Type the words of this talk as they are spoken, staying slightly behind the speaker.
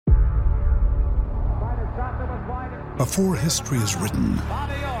Before history is written,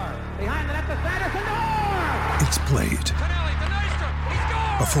 it's played.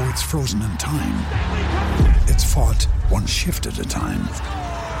 Before it's frozen in time, it's fought one shift at a time.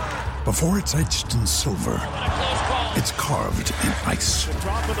 Before it's etched in silver, it's carved in ice.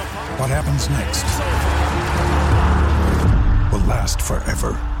 What happens next will last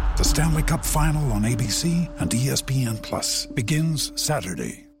forever. The Stanley Cup Final on ABC and ESPN Plus begins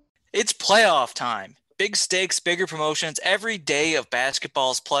Saturday. It's playoff time. Big stakes, bigger promotions. Every day of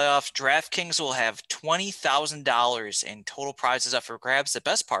basketball's playoffs, DraftKings will have $20,000 in total prizes up for grabs. The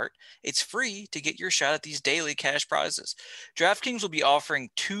best part, it's free to get your shot at these daily cash prizes. DraftKings will be offering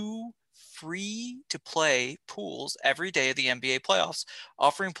 2 free-to-play pools every day of the NBA playoffs,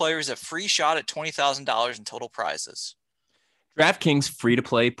 offering players a free shot at $20,000 in total prizes. DraftKings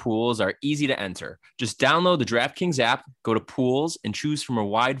free-to-play pools are easy to enter. Just download the DraftKings app, go to pools, and choose from a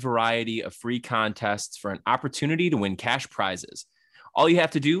wide variety of free contests for an opportunity to win cash prizes. All you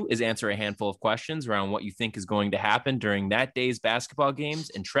have to do is answer a handful of questions around what you think is going to happen during that day's basketball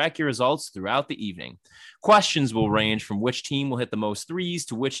games and track your results throughout the evening. Questions will range from which team will hit the most threes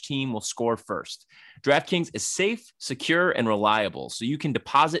to which team will score first. DraftKings is safe, secure, and reliable, so you can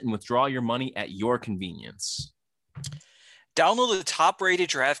deposit and withdraw your money at your convenience. Download the top-rated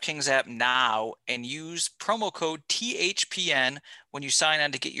DraftKings app now and use promo code THPN when you sign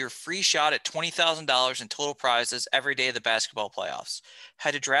on to get your free shot at $20,000 in total prizes every day of the basketball playoffs.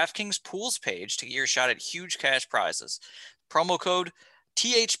 Head to DraftKings Pools page to get your shot at huge cash prizes. Promo code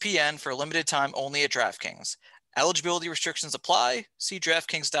THPN for a limited time only at DraftKings. Eligibility restrictions apply. See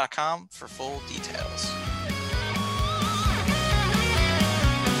DraftKings.com for full details.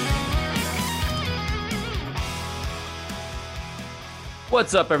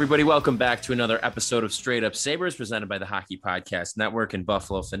 What's up, everybody? Welcome back to another episode of Straight Up Sabres, presented by the Hockey Podcast Network and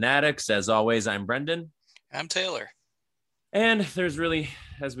Buffalo Fanatics. As always, I'm Brendan. I'm Taylor. And there's really,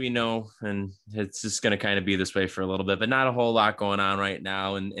 as we know, and it's just going to kind of be this way for a little bit, but not a whole lot going on right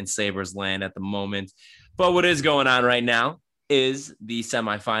now in Sabres land at the moment. But what is going on right now is the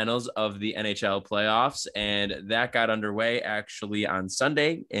semifinals of the NHL playoffs, and that got underway actually on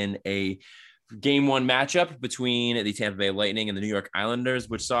Sunday in a Game 1 matchup between the Tampa Bay Lightning and the New York Islanders,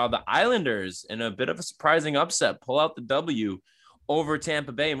 which saw the Islanders in a bit of a surprising upset pull out the W over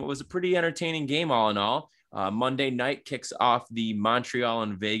Tampa Bay, and what was a pretty entertaining game all in all. Monday night kicks off the Montreal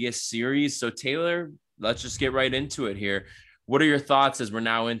and Vegas series. So Taylor, let's just get right into it here. What are your thoughts as we're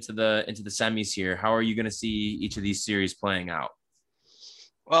now into the semis here? How are you going to see each of these series playing out?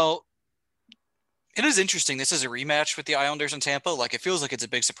 Well, it is interesting. This is a rematch with the Islanders and Tampa. Like, it feels like it's a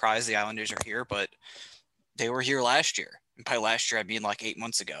big surprise the Islanders are here, but they were here last year. And by last year, I mean like 8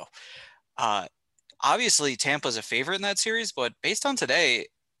 months ago. Obviously, Tampa's a favorite in that series, but based on today,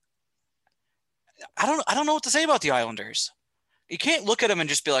 I don't know what to say about the Islanders. You can't look at them and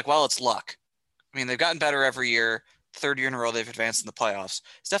just be like, well, it's luck. I mean, they've gotten better every year. Third year in a row, they've advanced in the playoffs.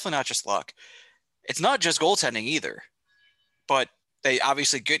 It's definitely not just luck. It's not just goaltending either, but they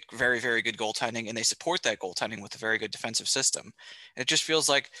obviously get very, very good goaltending, and they support that goaltending with a very good defensive system. And it just feels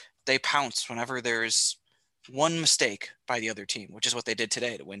like they pounce whenever there's one mistake by the other team, which is what they did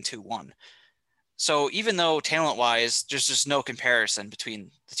today to win 2-1. So even though talent-wise, there's just no comparison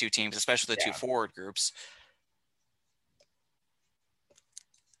between the two teams, especially the two forward groups.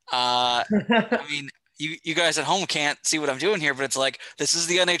 I mean, you guys at home can't see what I'm doing here, but it's like, this is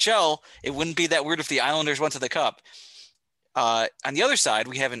the NHL. It wouldn't be that weird if the Islanders went to the Cup. On the other side,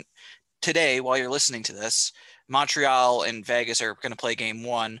 we haven't today, while you're listening to this, Montreal and Vegas are going to play game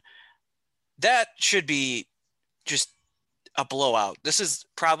 1. That should be just a blowout. This is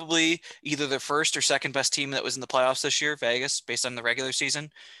probably either the first or second best team that was in the playoffs this year, Vegas, based on the regular season.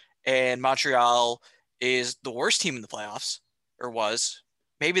 And Montreal is the worst team in the playoffs, or was.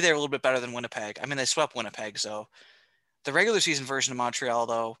 Maybe they're a little bit better than Winnipeg. I mean, they swept Winnipeg, so the regular season version of Montreal,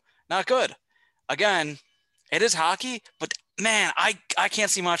 though, not good. Again, it is hockey, but man, I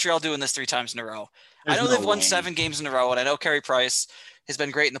can't see Montreal doing this 3 times in a row. I know they've won 7 games in a row, and I know Carey Price has been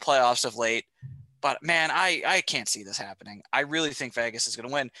great in the playoffs of late, but man, I can't see this happening. I really think Vegas is going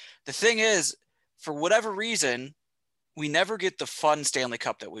to win. The thing is, for whatever reason, we never get the fun Stanley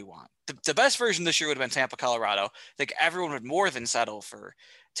Cup that we want. The best version this year would have been Tampa, Colorado. I think everyone would more than settle for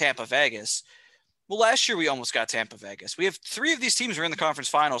Tampa, Vegas. Well, last year we almost got Tampa, Vegas. We have 3 of these teams were in the conference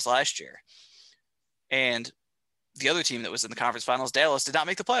finals last year. And the other team that was in the conference finals, Dallas, did not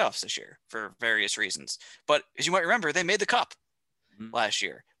make the playoffs this year for various reasons. But as you might remember, they made the Cup last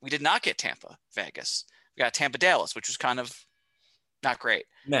year. We did not get Tampa, Vegas. We got Tampa, Dallas, which was kind of not great.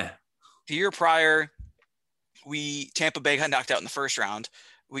 Nah. The year prior, Tampa Bay got knocked out in the first round.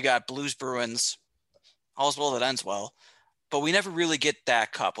 We got Blues, Bruins, all's well that ends well. But we never really get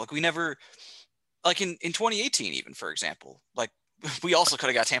that cup. Like we never, like in 2018, even for example, like we also could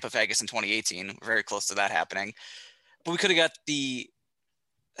have got Tampa Vegas in 2018. We're very close to that happening. But we could have got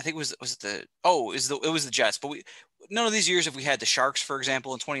I think it was the Jets. But none of these years have we had the Sharks, for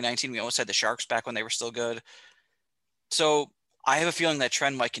example. In 2019, we almost had the Sharks back when they were still good. So I have a feeling that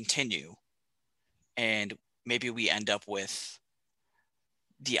trend might continue. And maybe we end up with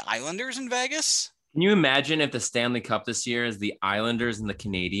the Islanders in Vegas. Can you imagine if the Stanley Cup this year is the Islanders and the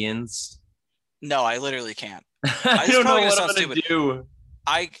Canadiens? No, I literally can't. I don't know what I'm going to do.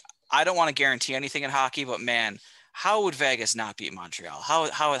 I don't want to guarantee anything in hockey, but man, how would Vegas not beat Montreal? How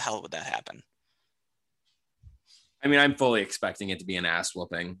the hell would that happen? I mean, I'm fully expecting it to be an ass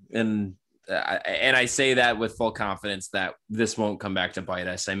whooping. And I say that with full confidence that this won't come back to bite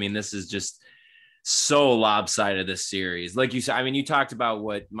us. I mean, this is just so lopsided, this series. Like you said, I mean, you talked about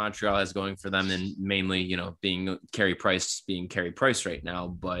what Montreal has going for them and mainly, you know, being Carey Price right now,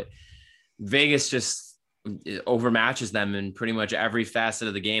 but Vegas just overmatches them in pretty much every facet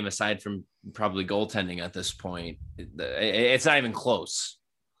of the game, aside from probably goaltending at this point. It's not even close.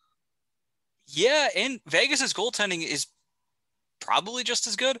 Yeah, and Vegas's goaltending is probably just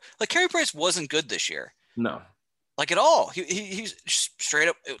as good. Like Carey Price wasn't good this year. No. Like at all. He's straight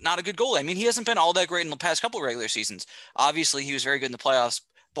up not a good goalie. I mean, he hasn't been all that great in the past couple of regular seasons. Obviously, he was very good in the playoffs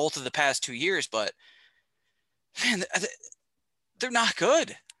both of the past 2 years, but man, they're not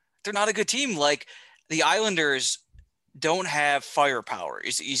good. They're not a good team. Like the Islanders don't have firepower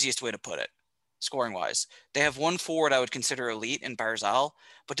is the easiest way to put it, scoring wise. They have one forward I would consider elite in Barzal,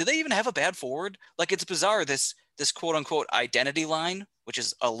 but do they even have a bad forward? Like it's bizarre. This quote unquote identity line, which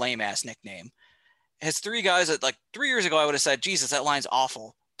is a lame ass nickname, has 3 guys that like 3 years ago I would have said, Jesus, that line's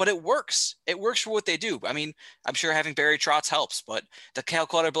awful. But it works. It works for what they do. I mean, I'm sure having Barry Trotz helps, but the Cal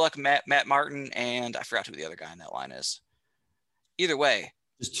Clutterbuck, Matt Martin, and I forgot who the other guy in that line is. Either way.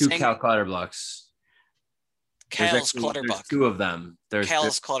 Just 2 Cal Clutterbucks. Cal's Clutterbuck. There's 2 of them.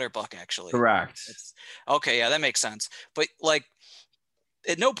 Cal's Clutterbuck, actually. Correct. Okay, yeah, that makes sense. But like,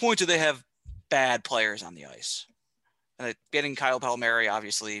 at no point do they have bad players on the ice. And getting Kyle Palmieri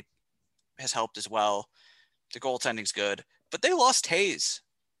obviously has helped as well. The goaltending's good, but they lost Taze.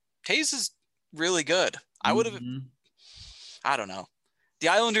 Taze is really good. I would have. I don't know. The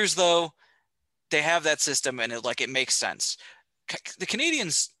Islanders, though, they have that system, and it makes sense. The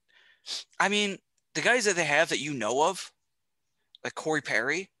Canadiens, I mean, the guys that they have that you know of, like Corey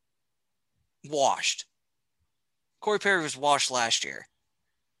Perry, washed. Corey Perry was washed last year.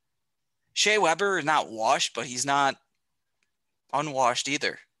 Shea Weber is not washed, but he's not unwashed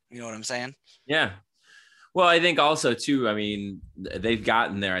either. You know what I'm saying? Yeah. Well, I think also too, I mean, they've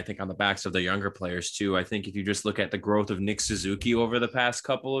gotten there, I think, on the backs of the younger players too. I think if you just look at the growth of Nick Suzuki over the past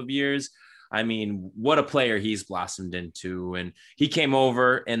couple of years, I mean, what a player he's blossomed into. And he came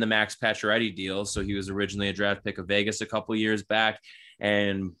over in the Max Pacioretty deal. So he was originally a draft pick of Vegas a couple of years back.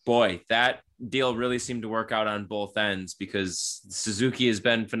 And boy, that deal really seemed to work out on both ends because Suzuki has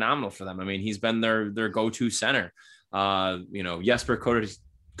been phenomenal for them. I mean, he's been their go-to center. Jesper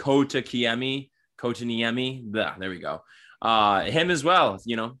Kotkaniemi, there we go. Him as well,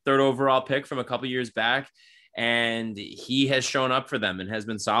 3rd overall pick from a couple years back. And he has shown up for them and has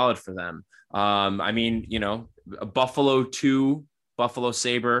been solid for them. A Buffalo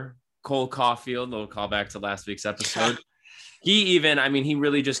Sabre, Cole Caulfield, little callback to last week's episode. He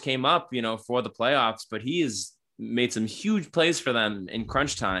really just came up, for the playoffs, but he has made some huge plays for them in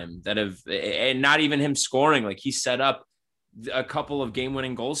crunch time and not even him scoring. Like he set up a couple of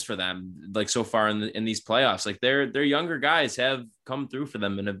game-winning goals for them, like so far in these playoffs. Like their younger guys have come through for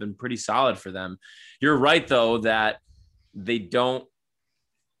them and have been pretty solid for them. You're right, though, that they don't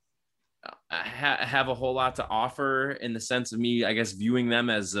have a whole lot to offer in the sense of me, I guess, viewing them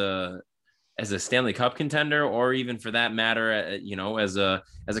as a Stanley Cup contender, or even for that matter, as a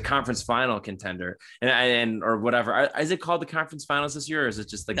conference final contender and or whatever. Is it called the conference finals this year, or is it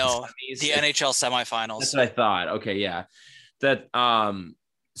just like the NHL semifinals? That's what I thought. Okay, yeah.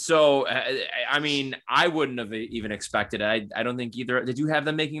 So, I mean, I wouldn't have even expected it. I don't think either. Did you have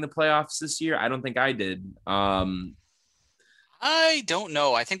them making the playoffs this year? I don't think I did. I don't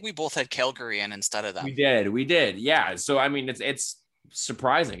know. I think we both had Calgary in instead of them. We did. Yeah. So, I mean, it's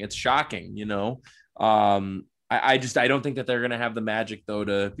surprising. It's shocking, I don't think that they're going to have the magic though,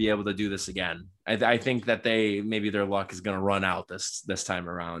 to be able to do this again. I think that maybe their luck is going to run out this time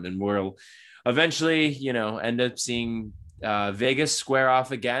around, and we'll eventually, end up seeing Vegas square off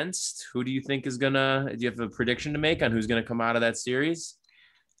against. Who do you think do you have a prediction to make on who's going to come out of that series?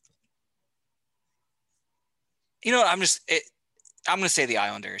 I'm going to say the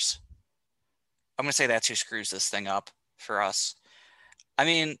Islanders. I'm going to say that's who screws this thing up for us. I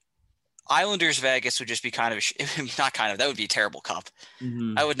mean, Islanders Vegas would just be kind of not kind of, that would be a terrible cup.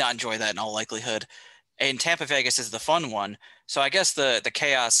 Mm-hmm. I would not enjoy that in all likelihood. And Tampa Vegas is the fun one. So I guess the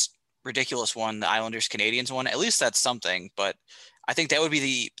chaos ridiculous one, the Islanders Canadians one, at least that's something. But I think that would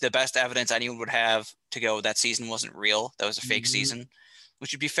be the best evidence anyone would have to go that season wasn't real. That was a fake season,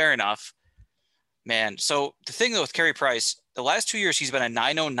 which would be fair enough. Man, so the thing though with Carey Price, the last 2 years he's been a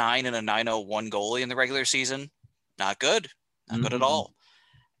 909 and a 901 goalie in the regular season. Not good. Not good at all.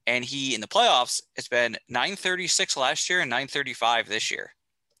 And he, in the playoffs, it's been 936 last year and 935 this year.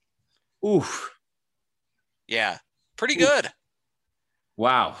 Oof. Yeah. Pretty good.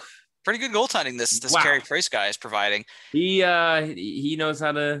 Wow. Pretty good goaltending this Carey Price guy is providing. He knows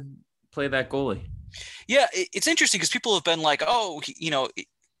how to play that goalie. Yeah, it's interesting because people have been like, oh,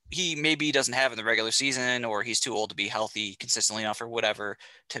 he maybe doesn't have in the regular season, or he's too old to be healthy consistently enough or whatever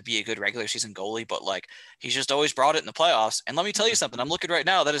to be a good regular season goalie. But like, he's just always brought it in the playoffs. And let me tell you something, I'm looking right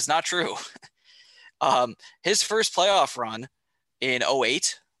now. That is not true. His first playoff run in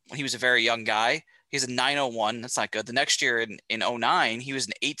 08, when he was a very young guy, he's a 901. That's not good. The next year in 09, he was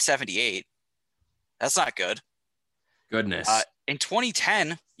an 878. That's not good. Goodness. In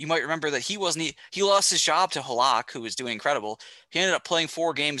 2010, you might remember that he lost his job to Halak, who was doing incredible. He ended up playing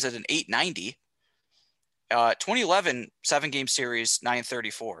 4 games at an 890. 2011, 7-game series,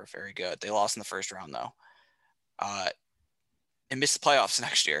 934. Very good. They lost in the first round, though. And missed the playoffs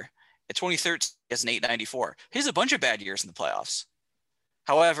next year. In 2013, he has an 894. He has a bunch of bad years in the playoffs.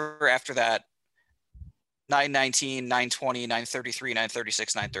 However, after that, 919, 920, 933,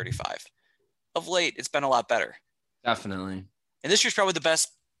 936, 935. Of late, it's been a lot better. Definitely. And this year's probably the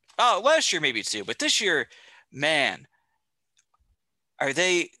best. Oh, last year maybe too, but this year, man, are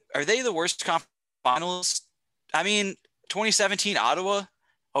they the worst conference finalists? I mean, 2017 Ottawa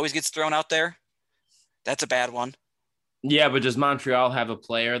always gets thrown out there. That's a bad one. Yeah, but does Montreal have a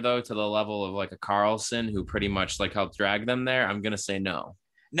player though to the level of like a Carlson who pretty much like helped drag them there? I'm gonna say no.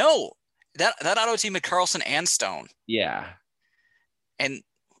 No, that Ottawa team had Carlson and Stone. Yeah. And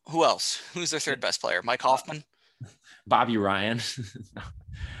who else? Who's their third best player? Mike Hoffman. Bobby Ryan.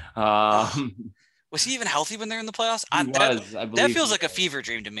 Was he even healthy when they're in the playoffs? I believe that feels like a fever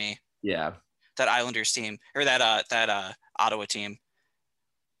dream to me. Yeah. That Islanders team or that Ottawa team.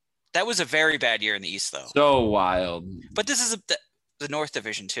 That was a very bad year in the East, though. So wild. But this is the North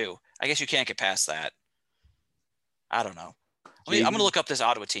Division too. I guess you can't get past that. I don't know. I'm going to look up this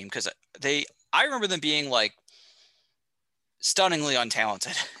Ottawa team because I remember them being like stunningly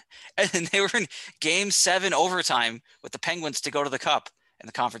untalented. And they were in Game 7 overtime with the Penguins to go to the Cup in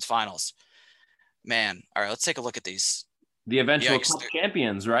the conference finals. Man, all right, let's take a look at these. The eventual Cup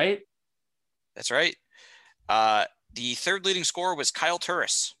champions, right? That's right. The third leading scorer was Kyle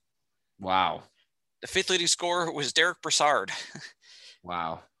Turris. Wow. The fifth leading scorer was Derek Brassard.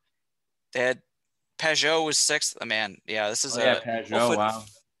 Wow. They had Pajot was sixth. Man, yeah, this is Pajot. Wow.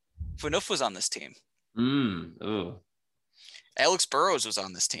 Phaneuf was on this team. Ooh. Alex Burrows was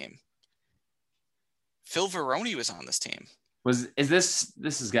on this team. Phil Varone was on this team. This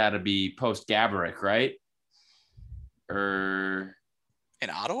has got to be post Gaborik, right? Or in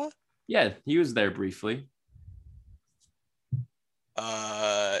Ottawa? Yeah, he was there briefly.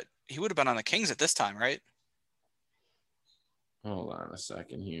 He would have been on the Kings at this time, right? Hold on a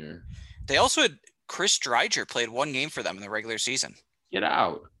second here. They also had Chris Dreiger played 1 game for them in the regular season. Get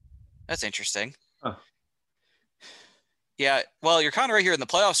out. That's interesting. Huh. Yeah, well, you're kind of right here in the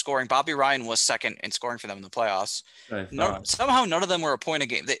playoff scoring. Bobby Ryan was second in scoring for them in the playoffs. Somehow none of them were a point a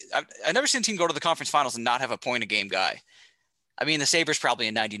game. I've never seen a team go to the conference finals and not have a point a game guy. I mean, the Sabres probably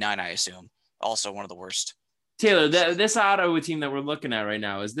in 99, I assume. Also one of the worst. Taylor, this Ottawa team that we're looking at right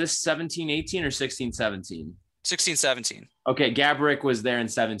now, is this 17-18 or 16-17? 16-17. Okay, Gaborik was there in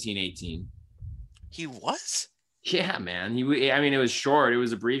 17-18. He was? Yeah, man. It was short. It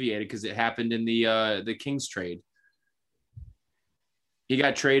was abbreviated because it happened in the Kings trade. He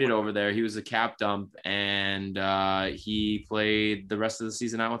got traded over there. He was a cap dump, and he played the rest of the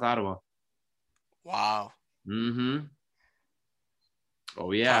season out with Ottawa. Wow. Mm-hmm.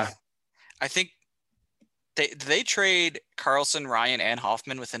 Oh, yeah. I think they trade Carlson, Ryan, and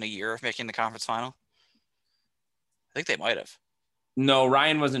Hoffman within a year of making the conference final? I think they might have. No,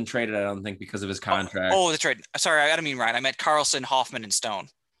 Ryan wasn't traded, I don't think, because of his contract. Oh, that's right. Sorry, I didn't mean Ryan. I meant Carlson, Hoffman, and Stone.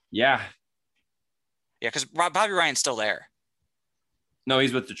 Yeah. Yeah, because Bobby Ryan's still there. No,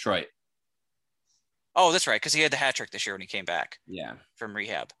 he's with Detroit. Oh, that's right, because he had the hat trick this year when he came back. Yeah. From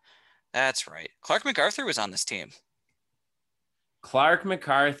rehab. That's right. Clark MacArthur was on this team. Clark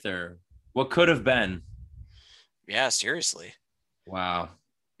MacArthur. What could have been? Yeah, seriously. Wow.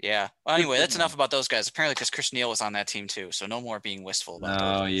 Yeah. Well, anyway, that's enough about those guys. Apparently, because Chris Neal was on that team too, so no more being wistful about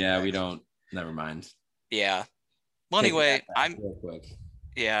those. Oh yeah, we don't. Never mind. Yeah. Well, anyway, real quick.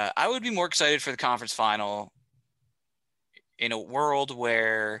 Yeah, I would be more excited for the conference final in a world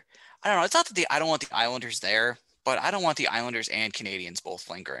where I don't know. It's not that I don't want the Islanders there, but I don't want the Islanders and Canadians both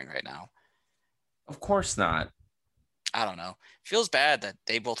lingering right now. Of course not. I don't know. Feels bad that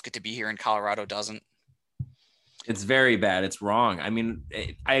they both get to be here and Colorado doesn't. It's very bad. It's wrong. I mean,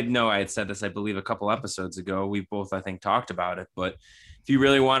 I had said this, I believe, a couple episodes ago. We both, I think, talked about it. But if you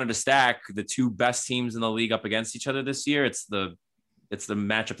really wanted to stack the two best teams in the league up against each other this year, it's the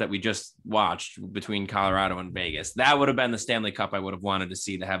matchup that we just watched between Colorado and Vegas. That would have been the Stanley Cup I would have wanted to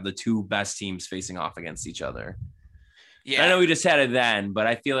see, to have the two best teams facing off against each other. Yeah, I know we just had it then, but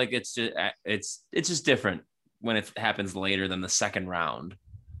I feel like it's just different when it happens later than the second round.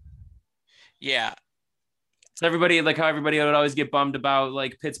 Yeah. So everybody, like how everybody would always get bummed about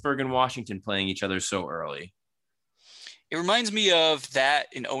like Pittsburgh and Washington playing each other so early. It reminds me of that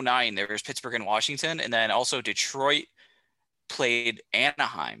in 2009. There was Pittsburgh and Washington, and then also Detroit played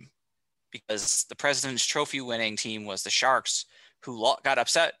Anaheim because the President's Trophy winning team was the Sharks, who got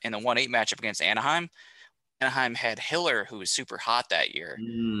upset in the 1-8 matchup against Anaheim. Anaheim had Hiller, who was super hot that year.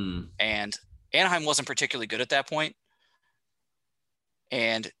 And Anaheim wasn't particularly good at that point.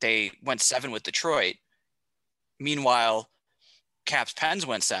 And they went 7 with Detroit. Meanwhile, Caps Pens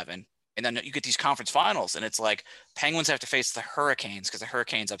went 7. And then you get these conference finals, and it's like Penguins have to face the Hurricanes because the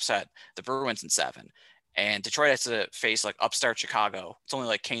Hurricanes upset the Bruins in 7. And Detroit has to face like upstart Chicago. It's only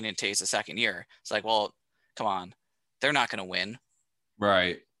like Kane and Tays the second year. It's like, well, come on. They're not going to win.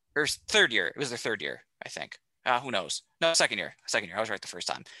 Right. Or third year. It was their third year, I think. Who knows? No, second year. I was right the first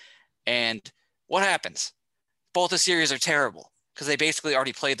time. And what happens? Both the series are terrible because they basically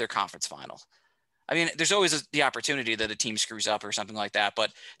already played their conference final. I mean, there's always the opportunity that a team screws up or something like that,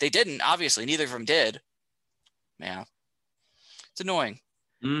 but they didn't. Obviously, neither of them did. Yeah. It's annoying.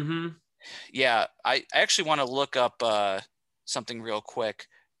 Mm-hmm. Yeah, I actually want to look up something real quick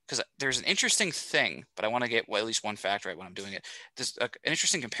because there's an interesting thing, but I want to get at least one fact right when I'm doing it. There's an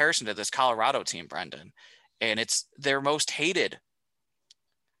interesting comparison to this Colorado team, Brendan, and it's their most hated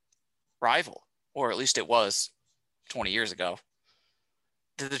rival, or at least it was 20 years ago,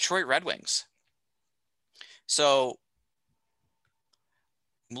 the Detroit Red Wings. So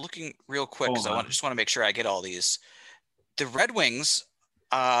I'm looking real quick because I just want to make sure I get all these. The Red Wings.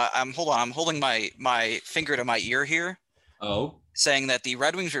 I'm holding my finger to my ear here. Oh. Saying that the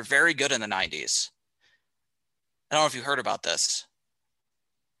Red Wings were very good in the 90s. I don't know if you heard about this.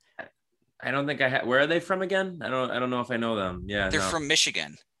 I don't think I have. Where are they from again? I don't know if I know them. Yeah. They're from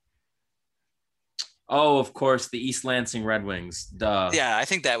Michigan. Oh, of course, the East Lansing Red Wings. Duh. Yeah, I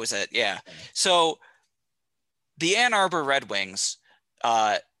think that was it. Yeah. So the Ann Arbor Red Wings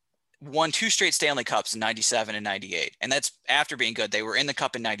won 2 straight Stanley Cups in 97 and 98. And that's after being good. They were in the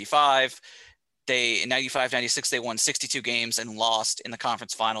cup in 95. In 95, 96, they won 62 games and lost in the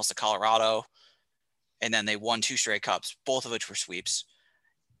conference finals to Colorado. And then they won 2 straight cups, both of which were sweeps.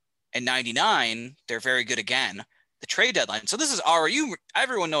 In 99, they're very good again. The trade deadline. So this is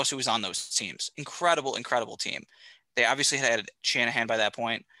everyone knows who was on those teams. Incredible, incredible team. They obviously had Shanahan by that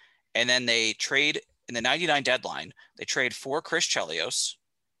point. And then they trade in the 99 deadline. They trade for Chris Chelios,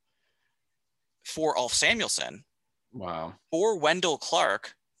 for Ulf Samuelsson. Wow. For Wendell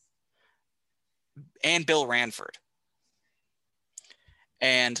Clark and Bill Ranford.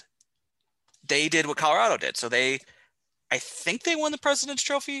 And they did what Colorado did. So I think they won the President's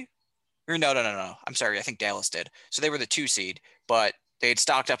Trophy. Or no. I'm sorry. I think Dallas did. So they were the 2 seed, but they had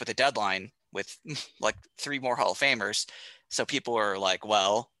stocked up at the deadline with like 3 more Hall of Famers. So people are like,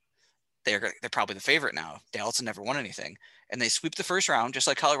 well, they're probably the favorite now. Dallas had never won anything. And they sweep the first round, just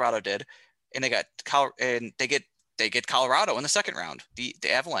like Colorado did. And they get Colorado in the second round, the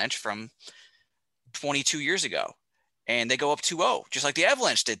Avalanche from 22 years ago. And they go up 2-0, just like the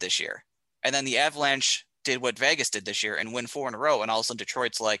Avalanche did this year. And then the Avalanche did what Vegas did this year and win 4 in a row. And all of a sudden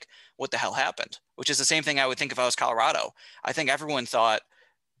Detroit's like, what the hell happened? Which is the same thing I would think if I was Colorado. I think everyone thought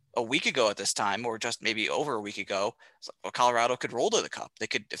a week ago at this time, or just maybe over a week ago, well, Colorado could roll to the cup. They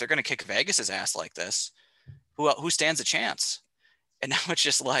could, if they're going to kick Vegas's ass like this, who stands a chance? And now it's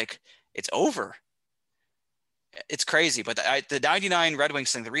just like, it's over. It's crazy. But the 99 Red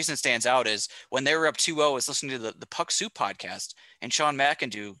Wings thing, the reason it stands out is when they were up 2-0, I was listening to the Puck Soup podcast, and Sean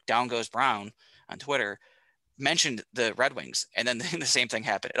McIndoe, Down Goes Brown on Twitter, mentioned the Red Wings. And then the same thing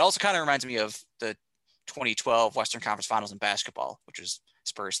happened. It also kind of reminds me of the 2012 Western Conference Finals in basketball, which was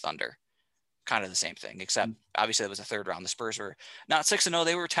Spurs Thunder. Kind of the same thing, except obviously it was a third round. The Spurs were not 6-0,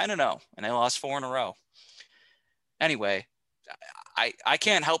 they were 10-0, and they lost 4 in a row. Anyway, I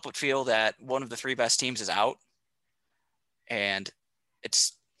can't help but feel that one of the three best teams is out, and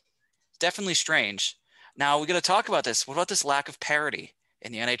it's definitely strange. Now we got to talk about this. What about this lack of parity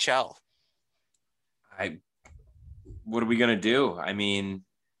in the NHL? What are we going to do? I mean,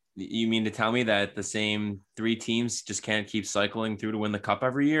 you mean to tell me that the same three teams just can't keep cycling through to win the cup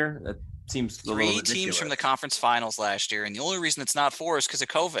every year? That seems a little ridiculous. 3 teams from the conference finals last year, and the only reason it's not 4 is because of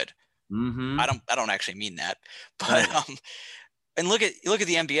COVID. Mm-hmm. I don't actually mean that, but and look at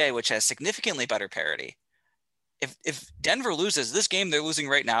the NBA, which has significantly better parity. If Denver loses this game, they're losing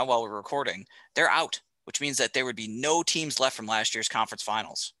right now while we're recording, they're out, which means that there would be no teams left from last year's conference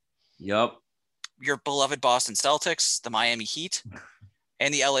finals. Yep. Your beloved Boston Celtics, the Miami Heat,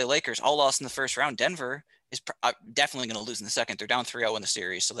 and the LA Lakers all lost in the first round. Denver is definitely going to lose in the second. They're down 3-0 in the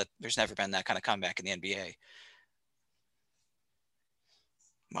series, so that there's never been that kind of comeback in the NBA.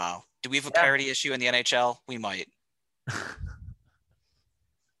 Wow. Do we have a parity issue in the NHL? We might.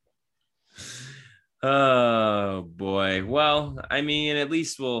 Oh boy. Well, I mean, at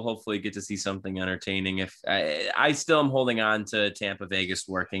least we'll hopefully get to see something entertaining. If I still am holding on to Tampa Vegas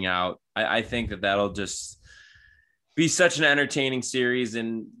working out, I think that'll just be such an entertaining series.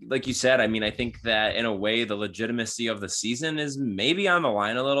 And like you said, I mean, I think that in a way, the legitimacy of the season is maybe on the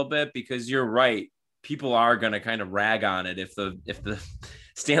line a little bit, because you're right. People are going to kind of rag on it if the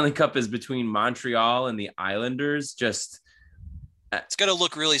Stanley Cup is between Montreal and the Islanders. Just it's going to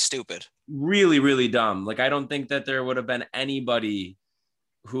look really stupid. Really, really dumb. Like, I don't think that there would have been anybody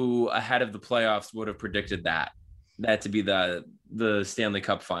who ahead of the playoffs would have predicted that to be the Stanley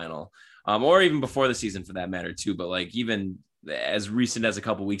Cup final, or even before the season for that matter too. But like even as recent as a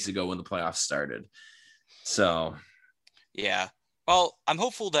couple weeks ago when the playoffs started. So, yeah. Well, I'm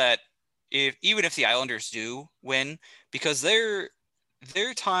hopeful that even if the Islanders do win, because their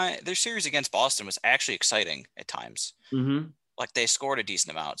series against Boston was actually exciting at times. Mm-hmm. Like they scored a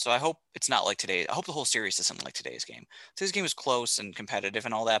decent amount. So I hope it's not like today. I hope the whole series isn't like today's game. Today's game was close and competitive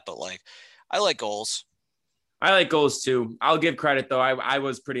and all that, but like I like goals. I like goals too. I'll give credit though. I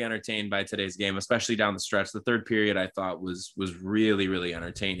was pretty entertained by today's game, especially down the stretch. The third period I thought was really, really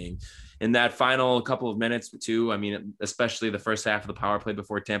entertaining. In that final couple of minutes too, I mean, especially the first half of the power play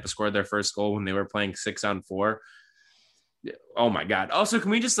before Tampa scored their first goal when they were playing 6-on-4. Oh my God. Also, can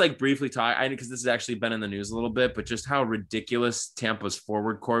we just like briefly talk, because this has actually been in the news a little bit, but just how ridiculous Tampa's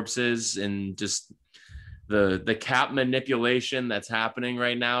forward corps is, and just the cap manipulation that's happening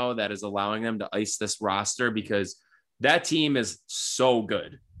right now that is allowing them to ice this roster, because that team is so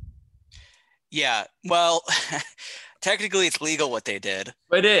good. Yeah. Well, technically it's legal what they did.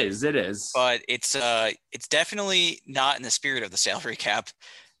 It is. But it's definitely not in the spirit of the salary cap,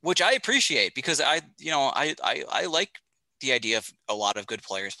 which I appreciate, because I like the idea of a lot of good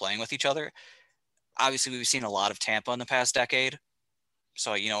players playing with each other. Obviously, we've seen a lot of Tampa in the past decade.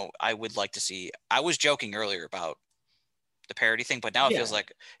 So, I would like to see, I was joking earlier about the parity thing, but now it feels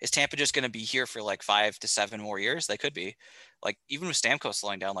like, is Tampa just going to be here for like 5 to 7 more years? They could be. Like, even with Stamkos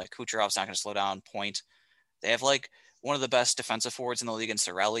slowing down, like Kucherov's not going to slow down. Point. They have like one of the best defensive forwards in the league in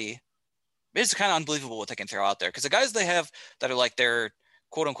Cirelli. It's kind of unbelievable what they can throw out there, because the guys they have that are like their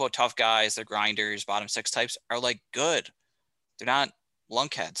quote unquote tough guys, they're grinders, bottom 6 types, are like good. They're not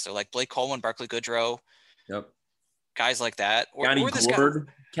lunkheads. They're like Blake Coleman, Barclay Goodrow. Yep. Guys like that. Or this Gord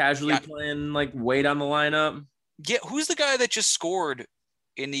guy casually playing like weight on the lineup. Yeah. Who's the guy that just scored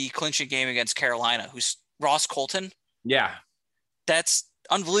in the clinching game against Carolina? Who's Ross Colton? Yeah. That's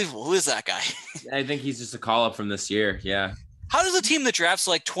unbelievable. Who is that guy? I think he's just a call up from this year. Yeah. How does a team that drafts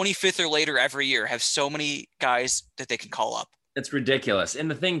like 25th or later every year have so many guys that they can call up? It's ridiculous.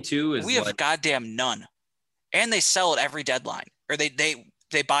 And the thing too is we have goddamn none. And they sell at every deadline, or they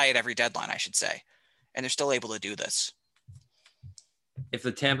buy at every deadline, I should say. And they're still able to do this. If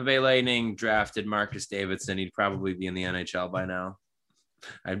the Tampa Bay Lightning drafted Marcus Davidson, he'd probably be in the NHL by now.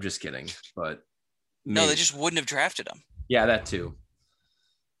 I'm just kidding, but no, they just wouldn't have drafted him. Yeah, that too.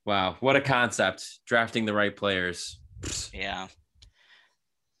 Wow, what a concept! Drafting the right players. Yeah,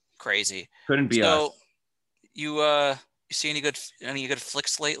 crazy. Couldn't be us. You see any good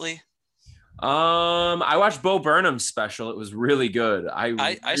flicks lately? I watched Bo Burnham's special. It was really good.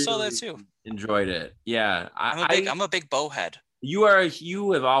 I saw that too. Enjoyed it. Yeah. I'm a big Bo head. You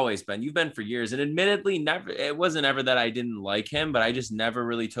have always been. You've been for years. And admittedly, it wasn't ever that I didn't like him, but I just never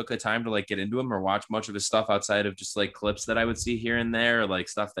really took the time to like get into him or watch much of his stuff outside of just like clips that I would see here and there, or like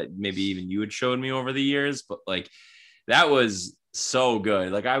stuff that maybe even you had showed me over the years. But like that was so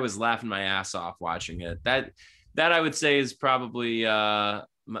good. Like I was laughing my ass off watching it. That I would say is probably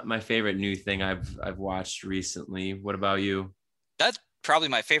my favorite new thing I've watched recently. What about you? That's probably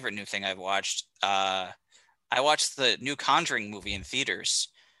my favorite new thing I've watched. I watched the new Conjuring movie in theaters.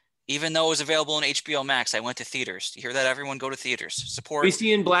 Even though it was available on HBO Max, I went to theaters. You hear that? Everyone go to theaters. Support. We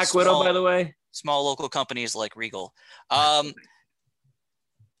seeing Black Widow, by the way. Small local companies like Regal.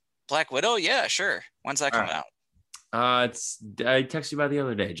 Black Widow, yeah, sure. When's that coming out? I texted you about the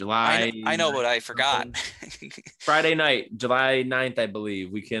other day, July. I know, but I forgot. Friday night, July 9th, I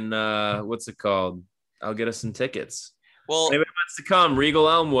believe. We can, what's it called? I'll get us some tickets. Well, if anybody wants to come, Regal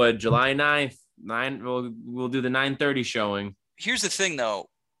Elmwood, July 9th. We'll do the 9:30 showing. Here's the thing, though.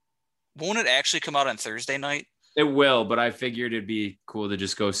 Won't it actually come out on Thursday night? It will, but I figured it'd be cool to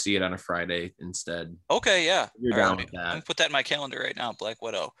just go see it on a Friday instead. Okay, yeah. You're down with that. Let me put that in my calendar right now, Black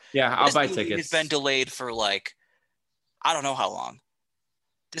Widow. Yeah, I'll buy tickets. It's been delayed for like, I don't know how long.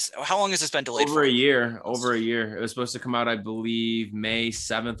 How long has this been delayed for? Over a year. It was supposed to come out, I believe, May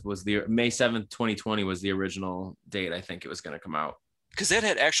 7th, 2020 was the original date. I think it was going to come out. Because it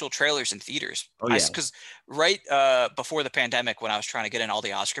had actual trailers in theaters. Oh, yeah. Because right before the pandemic, when I was trying to get in all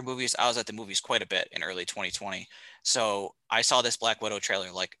the Oscar movies, I was at the movies quite a bit in early 2020. So I saw this Black Widow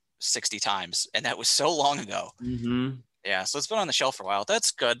trailer like 60 times, and that was so long ago. Mm-hmm. Yeah, so it's been on the shelf for a while.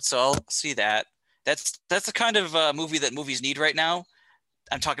 That's good. So I'll see that. That's the kind of movie that movies need right now.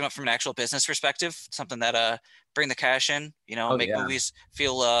 I'm talking about from an actual business perspective, something that bring the cash in, make movies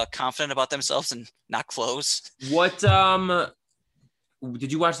feel confident about themselves and not close. What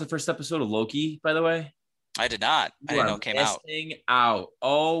did you watch the first episode of Loki, by the way? I did not. I didn't know it came out.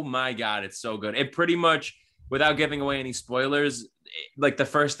 Oh my God, it's so good. It pretty much, without giving away any spoilers, like the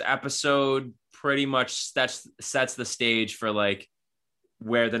first episode pretty much sets the stage for like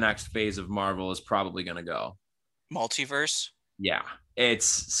where the next phase of Marvel is probably going to go. Multiverse? Yeah, it's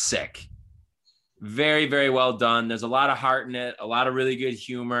sick. Very, very well done. There's a lot of heart in it, a lot of really good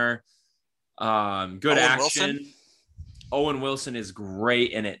humor, good action. Owen Wilson is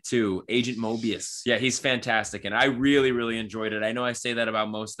great in it too. Agent Mobius. Yeah, he's fantastic. And I really, really enjoyed it. I know I say that about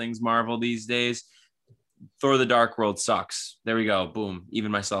most things Marvel these days. Thor: The Dark World sucks. There we go. Boom. Even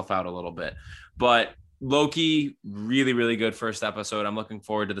myself out a little bit. But Loki, really, really good first episode. I'm looking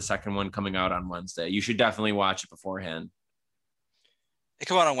forward to the second one coming out on Wednesday. You should definitely watch it beforehand. They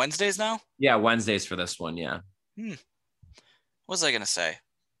come out on Wednesdays now? Yeah, Wednesdays for this one, yeah. What was I going to say?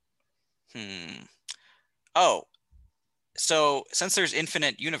 Oh, so since there's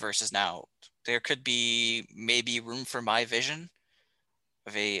infinite universes now, there could be maybe room for my vision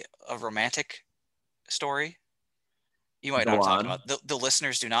of a romantic story. You might know what I'm talking about. The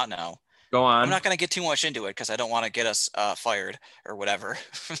listeners do not know. Go on. I'm not going to get too much into it because I don't want to get us fired or whatever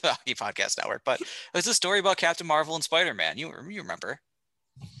from the Hockey Podcast Network. But it's a story about Captain Marvel and Spider-Man. You remember.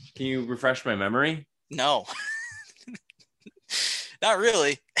 Can you refresh my memory? No. Not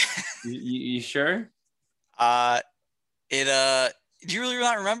really. You sure? Do you really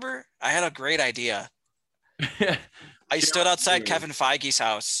not remember? I had a great idea. I stood outside Kevin Feige's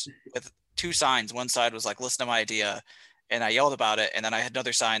house with two signs. One side was like, listen to my idea. And I yelled about it. And then I had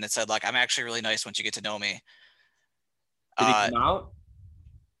another sign that said, like, I'm actually really nice once you get to know me. Did he come out?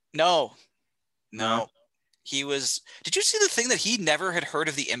 No. He was. Did you see the thing that he never had heard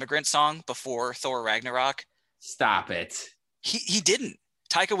of the Immigrant Song before Thor Ragnarok? Stop it. He didn't.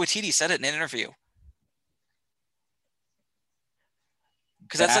 Taika Waititi said it in an interview.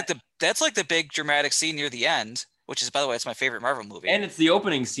 Because that's like the big dramatic scene near the end, which is, by the way, it's my favorite Marvel movie. And it's the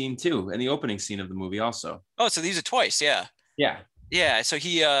opening scene too, and the opening scene of the movie also. Oh, so these are twice, yeah. Yeah. Yeah. So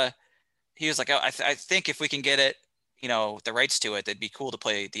he was like, I think if we can get it, the rights to it, it'd be cool to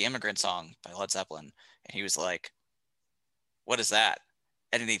play the Immigrant Song by Led Zeppelin. And he was like, what is that?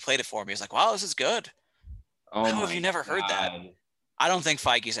 And then he played it for me. He was like, wow, this is good. Oh, how have you never heard that? I don't think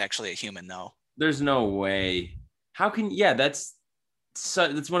Feige's actually a human, though. There's no way. How can? Yeah, that's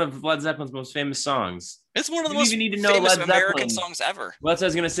one of Led Zeppelin's most famous songs. It's one of the most famous American songs ever. Well, that's what I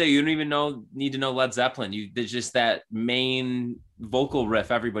was gonna say. You don't even need to know Led Zeppelin. There's just that main vocal riff.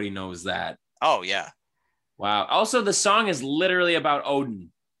 Everybody knows that. Oh yeah. Wow. Also, the song is literally about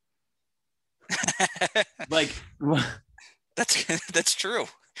Odin. Like that's true.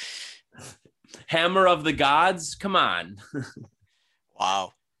 Hammer of the Gods. Come on.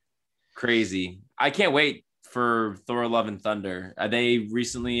 Wow. Crazy. I can't wait for Thor: Love and Thunder. They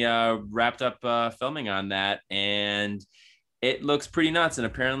recently wrapped up filming on that, and it looks pretty nuts. And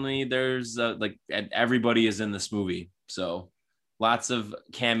apparently there's everybody is in this movie. So lots of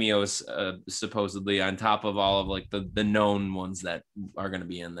cameos supposedly on top of all of like the known ones that are going to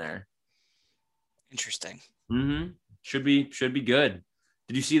be in there. Interesting. Mm-hmm. Should be good.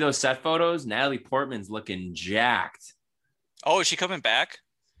 Did you see those set photos? Natalie Portman's looking jacked. Oh, is she coming back?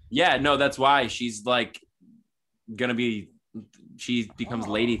 Yeah, no, that's why she's like she becomes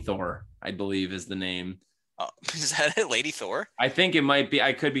Lady Thor, I believe is the name. Is that it, Lady Thor? I think it might be.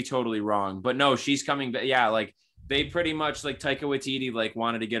 I could be totally wrong, but no, she's coming back. Yeah, like they pretty much like Taika Waititi like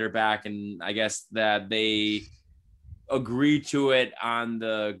wanted to get her back, and I guess that they agreed to it on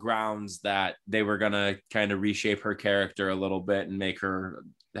the grounds that they were gonna kind of reshape her character a little bit and make her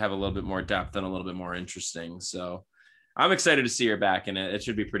have a little bit more depth and a little bit more interesting. So I'm excited to see her back in it. It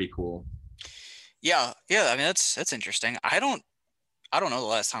should be pretty cool. Yeah. I mean, that's interesting. I don't know the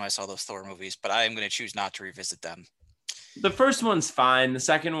last time I saw those Thor movies, but I am going to choose not to revisit them. The first one's fine. The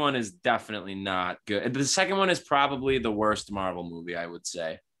second one is definitely not good. The second one is probably the worst Marvel movie, I would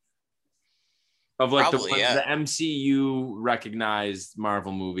say. Of like Probably, the MCU recognized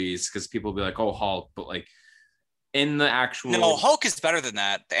Marvel movies, because people will be like, oh, Hulk, but like in the actual... No, Hulk is better than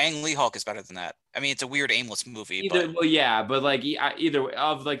that. The Ang Lee Hulk is better than that. I mean, it's a weird, aimless movie. But like either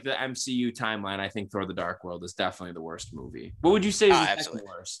of like the MCU timeline, I think Thor: The Dark World is definitely the worst movie. What would you say is the second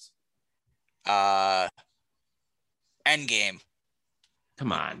worst? Endgame.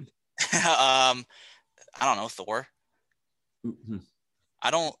 Come on. I don't know, Thor. Mm-hmm.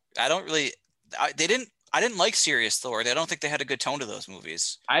 I don't really. I didn't like serious Thor. I don't think they had a good tone to those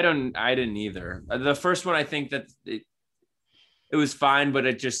movies. I didn't either. The first one, I think that it was fine, but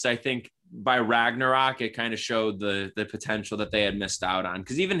I think by Ragnarok, it kind of showed the potential that they had missed out on.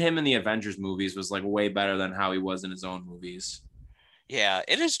 Because even him in the Avengers movies was like way better than how he was in his own movies. Yeah,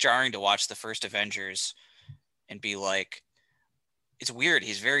 it is jarring to watch the first Avengers and be like, it's weird.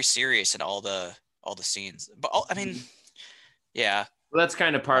 He's very serious in all the scenes. But I mean, yeah. Well, that's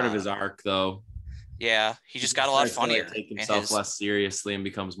kind of part of his arc, though. Yeah, he just got a lot funnier. Take himself less seriously and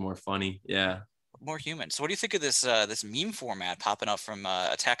becomes more funny. Yeah, more human. So, what do you think of this meme format popping up from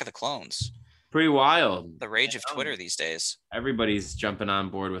Attack of the Clones? Pretty wild. The rage of Twitter these days. Everybody's jumping on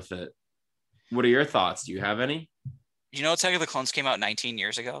board with it. What are your thoughts? Do you have any? You know, Attack of the Clones came out 19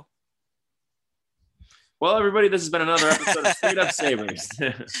 years ago. Well, everybody, this has been another episode of Straight Up Sabres.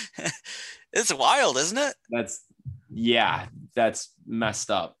 It's wild, isn't it? That's messed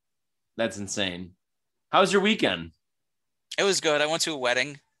up. That's insane. How was your weekend? It was good. I went to a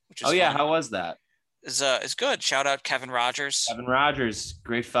wedding, which is fun. How was that? It's good. Shout out Kevin Rogers. Kevin Rogers,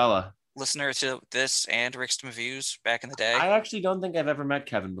 great fella. Listener to this and Rick's Reviews back in the day. I actually don't think I've ever met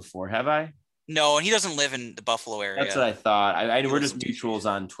Kevin before. Have I? No, and he doesn't live in the Buffalo area. That's what I thought. We're just mutuals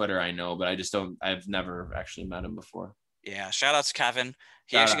on Twitter, I know, but I've never actually met him before. Yeah, shout out to Kevin.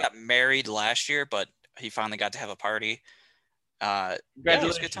 He actually got married last year, but he finally got to have a party. Congratulations. Yeah, it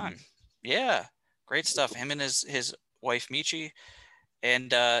was a good time. Yeah, great stuff. Him and his wife Michi.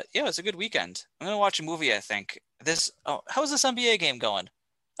 And it was a good weekend. I'm gonna watch a movie, I think. How's this NBA game going?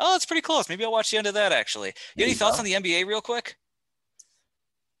 Oh, it's pretty close. Maybe I'll watch the end of that actually. You have any thoughts on the NBA real quick?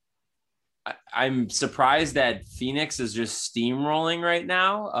 I'm surprised that Phoenix is just steamrolling right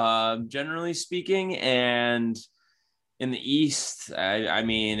now, generally speaking. And in the East, I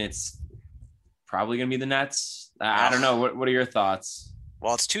mean, it's probably going to be the Nets. I don't know. What are your thoughts?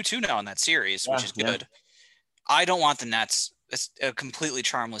 Well, it's 2-2 now in that series, which is good. Yeah. I don't want the Nets. It's a completely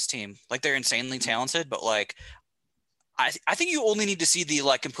charmless team. Like, they're insanely talented, but like, I think you only need to see the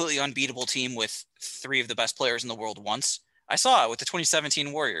like completely unbeatable team with three of the best players in the world once. I saw it with the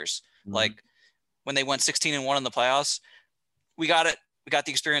 2017 Warriors. Mm-hmm. Like when they went 16-1 in the playoffs, we got it. We got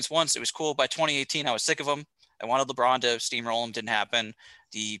the experience once. It was cool. By 2018, I was sick of them. I wanted LeBron to steamroll them. Didn't happen.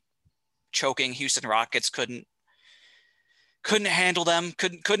 The choking Houston Rockets couldn't handle them.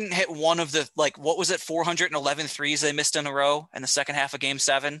 Couldn't hit one of the, like, what was it? 411 threes they missed in a row in the second half of Game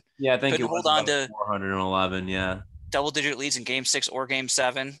 7. Yeah, I think couldn't it was hold on to 411. Yeah, double-digit leads in Game 6 or Game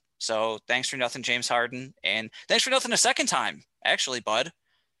 7. So thanks for nothing, James Harden, and thanks for nothing a second time, actually, bud.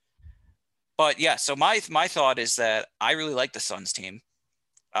 But yeah, so my thought is that I really like the Suns team.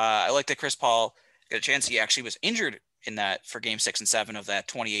 I like that Chris Paul got a chance. He actually was injured in that for Game 6 and 7 of that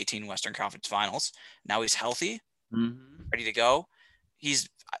 2018 Western Conference Finals. Now he's healthy, ready to go. He's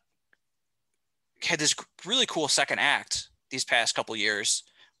had this really cool second act these past couple years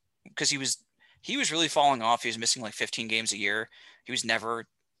because he was really falling off. He was missing like 15 games a year. He was never,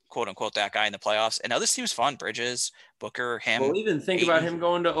 quote unquote, that guy in the playoffs. And now this team's fun. Bridges, Booker, him. Well, even think about him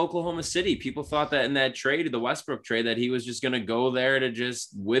going to Oklahoma City. People thought that in that trade, the Westbrook trade, that he was just going to go there to just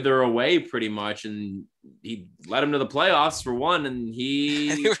wither away pretty much. And he led him to the playoffs for one. And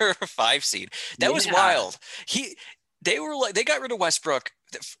they were a 5 seed. That was wild. They got rid of Westbrook.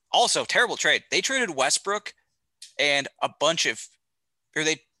 Also, terrible trade. They traded Westbrook and other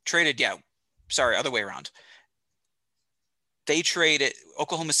way around. Houston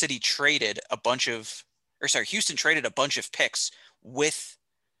traded a bunch of picks with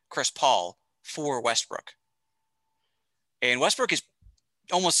Chris Paul for Westbrook. And Westbrook is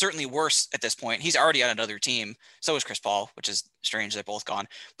almost certainly worse at this point. He's already on another team. So is Chris Paul, which is strange. They're both gone.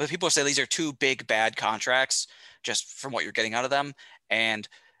 But people say these are two big, bad contracts just from what you're getting out of them. And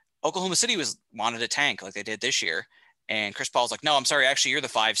Oklahoma City wanted to tank like they did this year. And Chris Paul's like, no, I'm sorry. Actually, you're the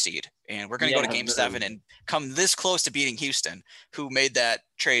 5 seed. And we're going to go to game 7 and come this close to beating Houston, who made that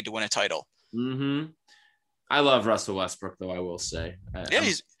trade to win a title. Mm-hmm. I love Russell Westbrook, though, I will say.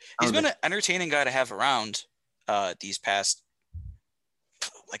 He's been an entertaining guy to have around these past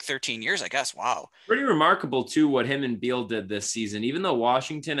like 13 years, I guess. Wow. Pretty remarkable, too, what him and Beal did this season. Even though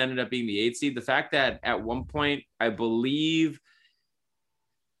Washington ended up being the 8th seed, the fact that at one point, I believe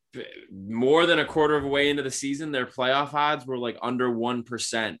more than a quarter of a way into the season, their playoff odds were like under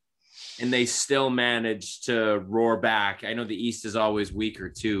 1%. And they still managed to roar back. I know the East is always weaker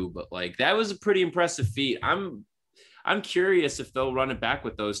too, but like that was a pretty impressive feat. I'm curious if they'll run it back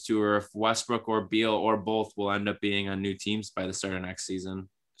with those two, or if Westbrook or Beal or both will end up being on new teams by the start of next season.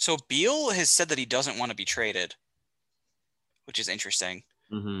 So Beal has said that he doesn't want to be traded, which is interesting.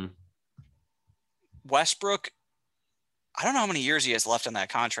 Mm-hmm. Westbrook, I don't know how many years he has left on that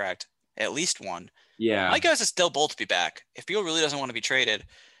contract. At least one. Yeah. My guess is they'll both be back. If Beal really doesn't want to be traded,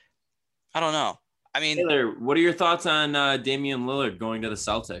 I don't know. I mean, Taylor, what are your thoughts on Damian Lillard going to the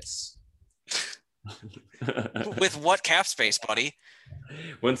Celtics? With what cap space, buddy?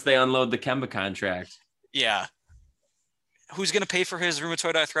 Once they unload the Kemba contract. Yeah. Who's going to pay for his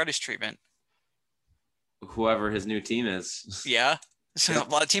rheumatoid arthritis treatment? Whoever his new team is. Yeah. So a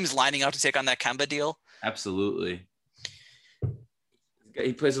lot of teams lining up to take on that Kemba deal. Absolutely.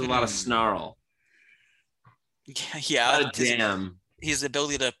 He plays with a lot of snarl. Yeah. Damn. He has the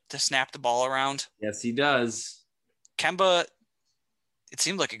ability to snap the ball around. Yes, he does. Kemba, it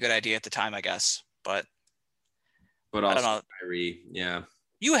seemed like a good idea at the time, I guess. But also I don't know. Kyrie, yeah.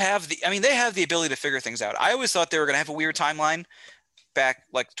 They have the ability to figure things out. I always thought they were going to have a weird timeline back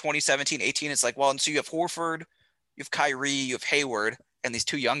like 2017, 18. It's like, well, and so you have Horford, you have Kyrie, you have Hayward, and these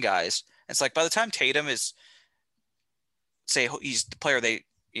two young guys. It's like by the time Tatum is, say, he's the player they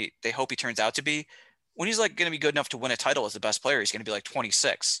hope he turns out to be, when he's like going to be good enough to win a title as the best player, he's going to be like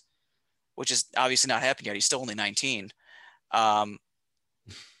 26, which is obviously not happened yet. He's still only 19. Brown's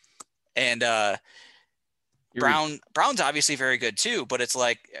obviously very good too, but it's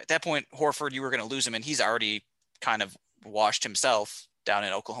like at that point, Horford, you were going to lose him, and he's already kind of washed himself down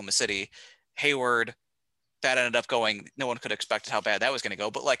in Oklahoma City. Hayward, that ended up going, no one could have expected how bad that was going to go,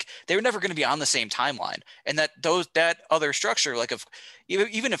 but like they were never going to be on the same timeline. And that other structure, like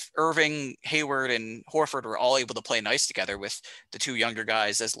even if Irving, Hayward, and Horford were all able to play nice together with the two younger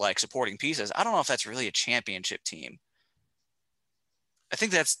guys as like supporting pieces, I don't know if that's really a championship team. I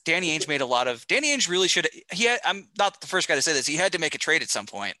think that's Danny Ainge really should. I'm not the first guy to say this. He had to make a trade at some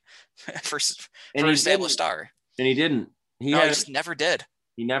point for an established star. And he didn't. He just never did.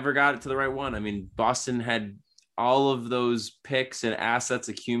 He never got it to the right one. I mean, Boston had all of those picks and assets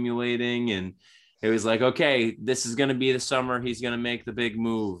accumulating, and it was like, okay, this is going to be the summer he's going to make the big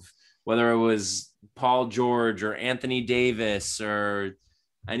move, whether it was Paul George or Anthony Davis or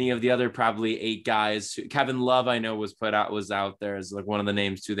any of the other probably 8 guys. Kevin Love, I know, was out there as like one of the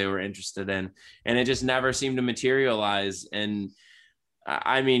names too they were interested in, and it just never seemed to materialize. And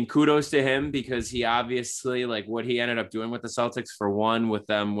I mean, kudos to him, because he obviously, like what he ended up doing with the Celtics, for one, with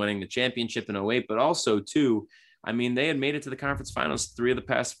them winning the championship in 2008, but also two, I mean, they had made it to the conference finals 3 of the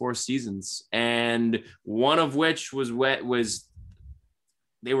past 4 seasons, and one of which was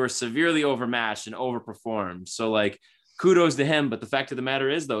they were severely overmatched and overperformed. So like kudos to him. But the fact of the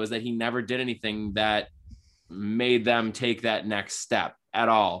matter is, though, is that he never did anything that made them take that next step at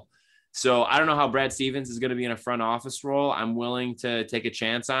all. So I don't know how Brad Stevens is going to be in a front office role. I'm willing to take a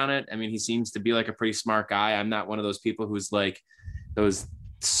chance on it. I mean, he seems to be like a pretty smart guy. I'm not one of those people who's like those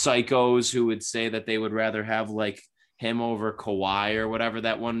psychos who would say that they would rather have like him over Kawhi or whatever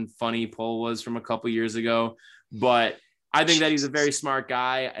that one funny poll was from a couple years ago. But I think that he's a very smart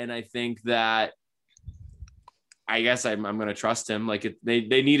guy. And I think that, I guess I'm going to trust him. Like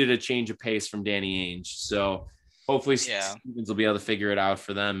they needed a change of pace from Danny Ainge. So hopefully Stevens will be able to figure it out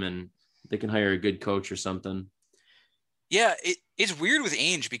for them, and they can hire a good coach or something. Yeah, it's weird with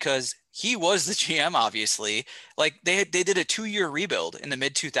Ainge because he was the GM, obviously. Like they did a 2-year rebuild in the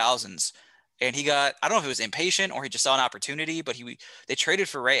mid 2000s, and he got, I don't know if it was impatient or he just saw an opportunity, but they traded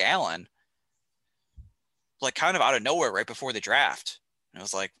for Ray Allen, like kind of out of nowhere right before the draft. And it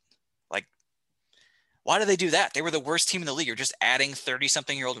was like, why did they do that? They were the worst team in the league. You're just adding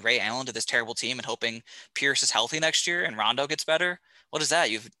 30-something-year-old Ray Allen to this terrible team and hoping Pierce is healthy next year and Rondo gets better. What is that?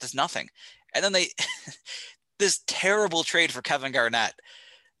 There's nothing. And then this terrible trade for Kevin Garnett,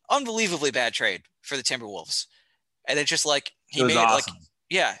 unbelievably bad trade for the Timberwolves. And it's just like he made awesome.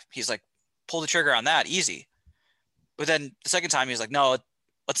 Yeah, he's like, pull the trigger on that, easy. But then the second time, he's like, no,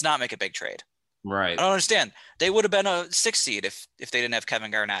 let's not make a big trade. Right. I don't understand. They would have been a 6 seed if they didn't have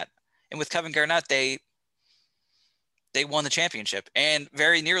Kevin Garnett. And with Kevin Garnett, they won the championship and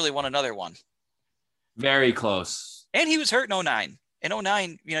very nearly won another one. Very close. And he was hurt in 09. In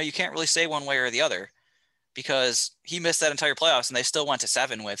 09, you can't really say one way or the other because he missed that entire playoffs and they still went to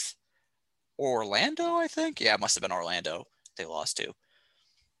 7 with Orlando, I think. Yeah, it must have been Orlando they lost to.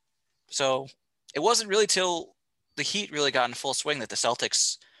 So it wasn't really till the Heat really got in full swing that the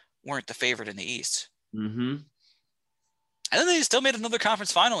Celtics weren't the favorite in the East. Mm-hmm. And then they still made another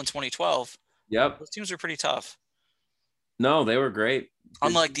conference final in 2012. Yep. Those teams were pretty tough. No, they were great.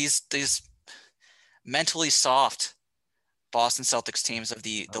 Unlike these mentally soft Boston Celtics teams of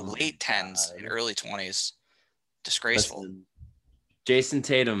the late 10s and early 20s. Disgraceful. Listen, Jason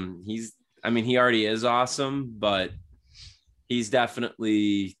Tatum, he already is awesome, but he's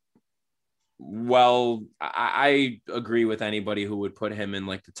definitely I agree with anybody who would put him in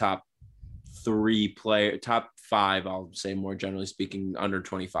like the top 5, I'll say more generally speaking, under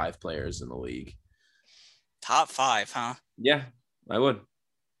 25 players in the league. Top 5, huh? Yeah, I would.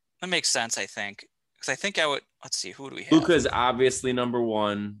 That makes sense, I think. Because I think I would. Let's see, who do we have? Luka's obviously number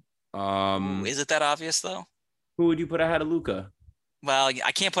 1. Is it that obvious though? Who would you put ahead of Luka? Well,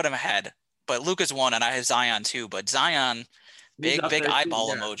 I can't put him ahead, but Luka's 1, and I have Zion 2. But Zion, big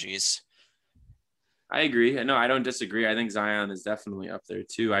eyeball emojis. I agree. No, I don't disagree. I think Zion is definitely up there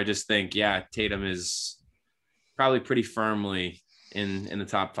too. I just think, Tatum is probably pretty firmly in the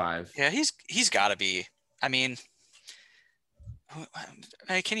top 5. Yeah, he's got to be. I mean,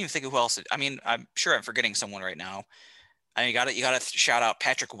 I can't even think of who else. I mean, I'm sure I'm forgetting someone right now. I mean, you got to shout out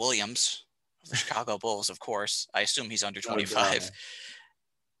Patrick Williams of the Chicago Bulls, of course. I assume he's under 25.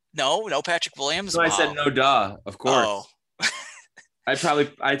 No, Patrick Williams. No, I said no, duh. Of course. Oh.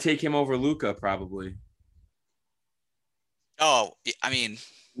 I'd take him over Luka probably. Oh, I mean,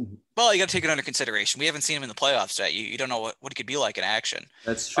 well, you got to take it under consideration. We haven't seen him in the playoffs yet. You don't know what he could be like in action.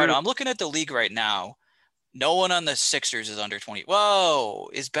 That's true. All right, I'm looking at the league right now. No one on the Sixers is under 20. Whoa,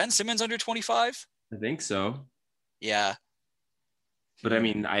 is Ben Simmons under 25? I think so. Yeah. But I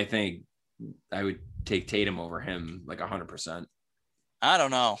mean, I think I would take Tatum over him like 100%. I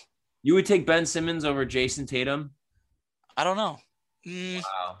don't know. You would take Ben Simmons over Jason Tatum? I don't know.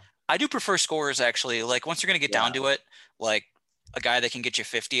 Wow. I do prefer scorers, actually. Like, once you're going to get down to it, like a guy that can get you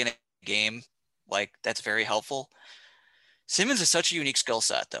 50 in a game, like, that's very helpful. Simmons is such a unique skill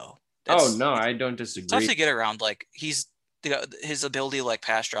set, though. I don't disagree. Tough to get around. Like, his ability to, like,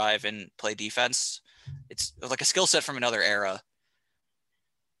 pass drive and play defense, it's like a skill set from another era.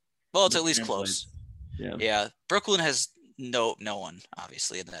 Well, it's at least close. Yeah. Brooklyn has no one,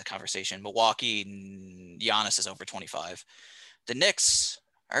 obviously, in that conversation. Milwaukee, Giannis is over 25. The Knicks,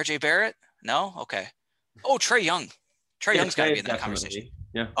 RJ Barrett? No? Okay. Oh, Trae Young. Trae Young's got to be in that conversation.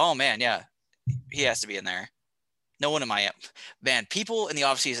 Yeah. Oh, man, yeah. He has to be in there. No one in my – man, people in the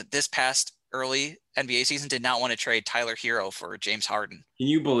offseason this past early NBA season did not want to trade Tyler Hero for James Harden. Can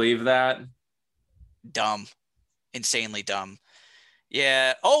you believe that? Dumb. Insanely dumb.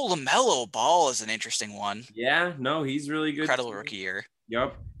 Yeah. Oh, LaMelo Ball is an interesting one. Yeah. No, he's really good. Incredible rookie year.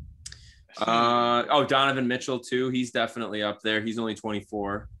 Yep. Donovan Mitchell too. He's definitely up there. He's only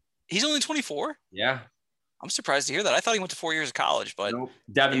 24. He's only 24? Yeah. I'm surprised to hear that. I thought he went to 4 years of college, but nope.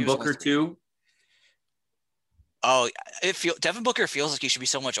 Devin Booker too. Oh, Devin Booker feels like he should be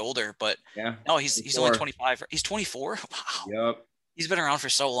so much older, but no, he's only 25. He's 24. Wow. Yep. He's been around for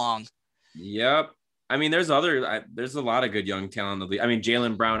so long. Yep. I mean, there's a lot of good young talent in the league. I mean,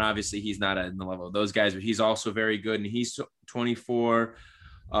 Jaylen Brown, obviously he's not at the level of those guys, but he's also very good. And he's 24.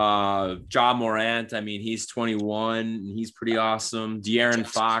 Ja Morant, I mean, he's 21 and he's pretty awesome. De'Aaron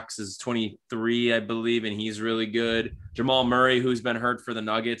Fox is 23, I believe, and he's really good. Jamal Murray, who's been hurt for the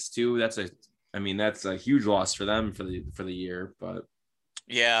Nuggets too. That's a huge loss for them for the year, but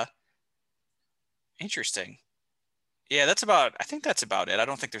yeah. Interesting. Yeah, I think that's about it. I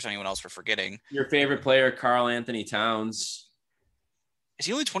don't think there's anyone else we're forgetting. Your favorite player, Karl Anthony Towns. Is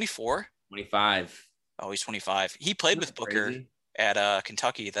he only 24? 25. Oh, he's 25. He played with Booker crazy? At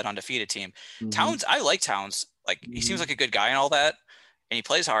Kentucky, that undefeated team. Mm-hmm. Towns, I like Towns. Like, he seems like a good guy and all that, and he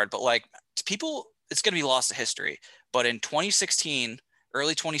plays hard. But, like, to people, it's going to be lost to history. But in 2016,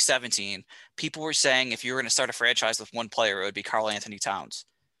 early 2017, people were saying if you were going to start a franchise with one player, it would be Karl Anthony Towns.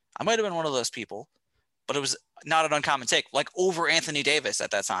 I might have been one of those people, but it was not an uncommon take, like over Anthony Davis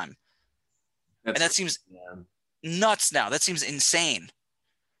at that time. That seems nuts now. That seems insane.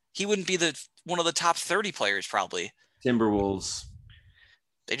 He wouldn't be one of the top 30 players probably. Timberwolves.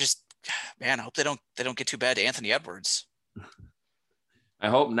 They just, man, I hope they don't get too bad to Anthony Edwards. I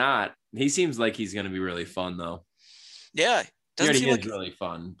hope not. He seems like he's going to be really fun, though. Yeah. Doesn't seem like really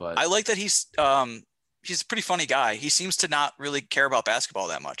fun, but I like that he's a pretty funny guy. He seems to not really care about basketball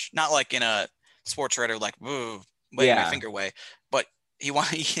that much. Not like in a sports writer, like, woo, waving my finger away. But he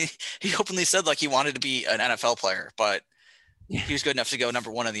openly said like he wanted to be an NFL player, but he was good enough to go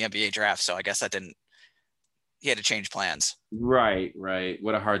number 1 in the NBA draft. So I guess he had to change plans. Right.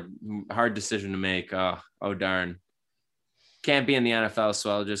 What a hard decision to make. Oh darn. Can't be in the NFL,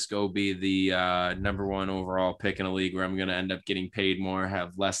 so I'll just go be the number 1 overall pick in a league where I'm going to end up getting paid more,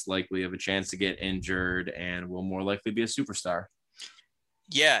 have less likely of a chance to get injured, and will more likely be a superstar.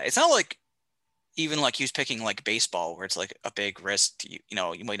 Yeah, it's not like even like he was picking like baseball where it's like a big risk.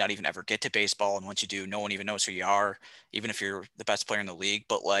 You might not even ever get to baseball, and once you do, no one even knows who you are, even if you're the best player in the league.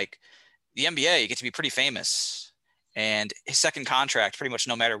 But like the NBA, you get to be pretty famous. And his second contract, pretty much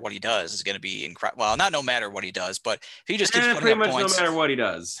no matter what he does, is going to be incredible. Well, not no matter what he does, but if he just keeps putting pretty up much points, no matter what he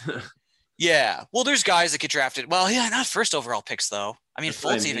does. Yeah. Well, there's guys that get drafted. Well, yeah, not first overall picks though. I mean,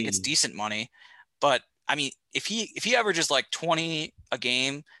 Fultz even gets decent money, but I mean, if he averages like 20 a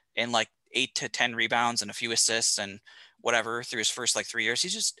game and like 8 to 10 rebounds and a few assists and whatever through his first like 3 years,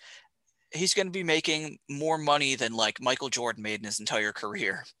 he's going to be making more money than like Michael Jordan made in his entire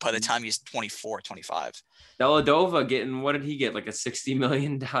career by the time he's 24, 25. Deladova getting, what did he get? Like a $60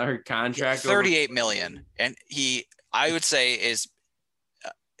 million contract? 38 million. And I would say is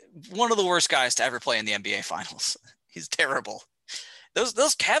one of the worst guys to ever play in the NBA finals. He's terrible. Those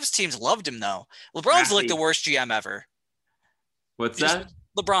Cavs teams loved him though. LeBron's like the worst GM ever. What's that?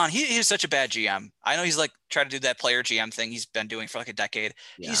 LeBron, he's such a bad GM. I know he's like trying to do that player GM thing he's been doing for like a decade.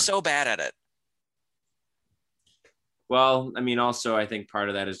 Yeah. He's so bad at it. Well, I mean, also, I think part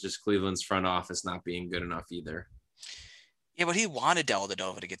of that is just Cleveland's front office not being good enough either. Yeah, but he wanted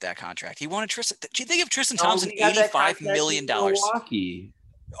Deladova to get that contract. He wanted Tristan. Did they give Tristan Thompson $85 million? Milwaukee.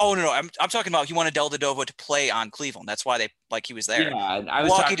 Oh, no. I'm talking about he wanted Deladova to play on Cleveland. That's why he was there. Yeah, I was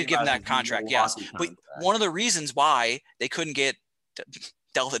Milwaukee did give him that contract, yes. But one of the reasons why they couldn't get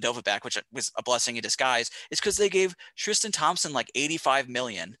Deladova back, which was a blessing in disguise, is because they gave Tristan Thompson like $85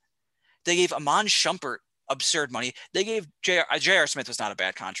 million. They gave Iman Shumpert absurd money. They gave J.R. Smith was not a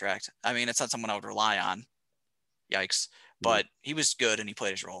bad contract. I mean, it's not someone I would rely on. Yikes. But he was good and he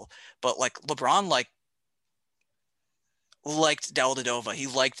played his role. But like LeBron liked Deladova. He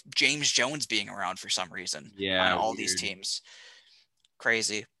liked James Jones being around for some reason. Yeah. On all these teams.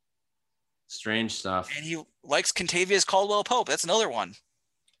 Crazy. Strange stuff. And he likes Kentavious Caldwell-Pope. That's another one.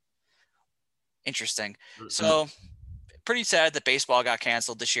 Interesting. Mm-hmm. So pretty sad that baseball got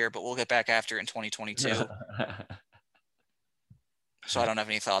canceled this year, but we'll get back after in 2022. So I don't have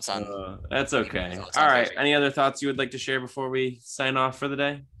any thoughts on. That's okay. All right. Any other thoughts you would like to share before we sign off for the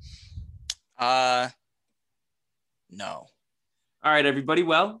day? No. All right, everybody.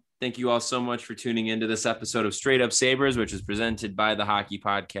 Well, thank you all so much for tuning into this episode of Straight Up Sabres, which is presented by the Hockey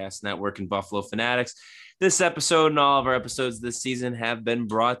Podcast Network and Buffalo Fanatics. This episode and all of our episodes this season have been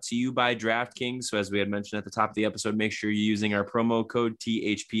brought to you by DraftKings. So as we had mentioned at the top of the episode, make sure you're using our promo code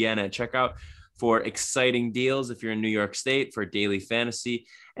THPN at checkout for exciting deals if you're in New York State for daily fantasy.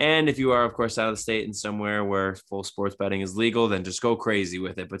 And if you are, of course, out of the state and somewhere where full sports betting is legal, then just go crazy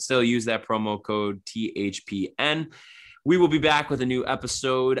with it. But still use that promo code THPN. We will be back with a new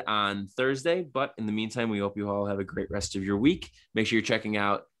episode on Thursday. But in the meantime, we hope you all have a great rest of your week. Make sure you're checking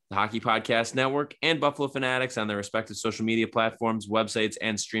out the Hockey Podcast Network and Buffalo Fanatics on their respective social media platforms, websites,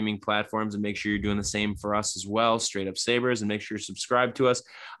 and streaming platforms. And make sure you're doing the same for us as well, Straight Up Sabres. And make sure you're subscribed to us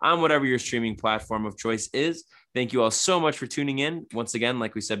on whatever your streaming platform of choice is. Thank you all so much for tuning in. Once again,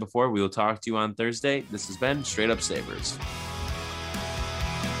 like we said before, we will talk to you on Thursday. This has been Straight Up Sabres.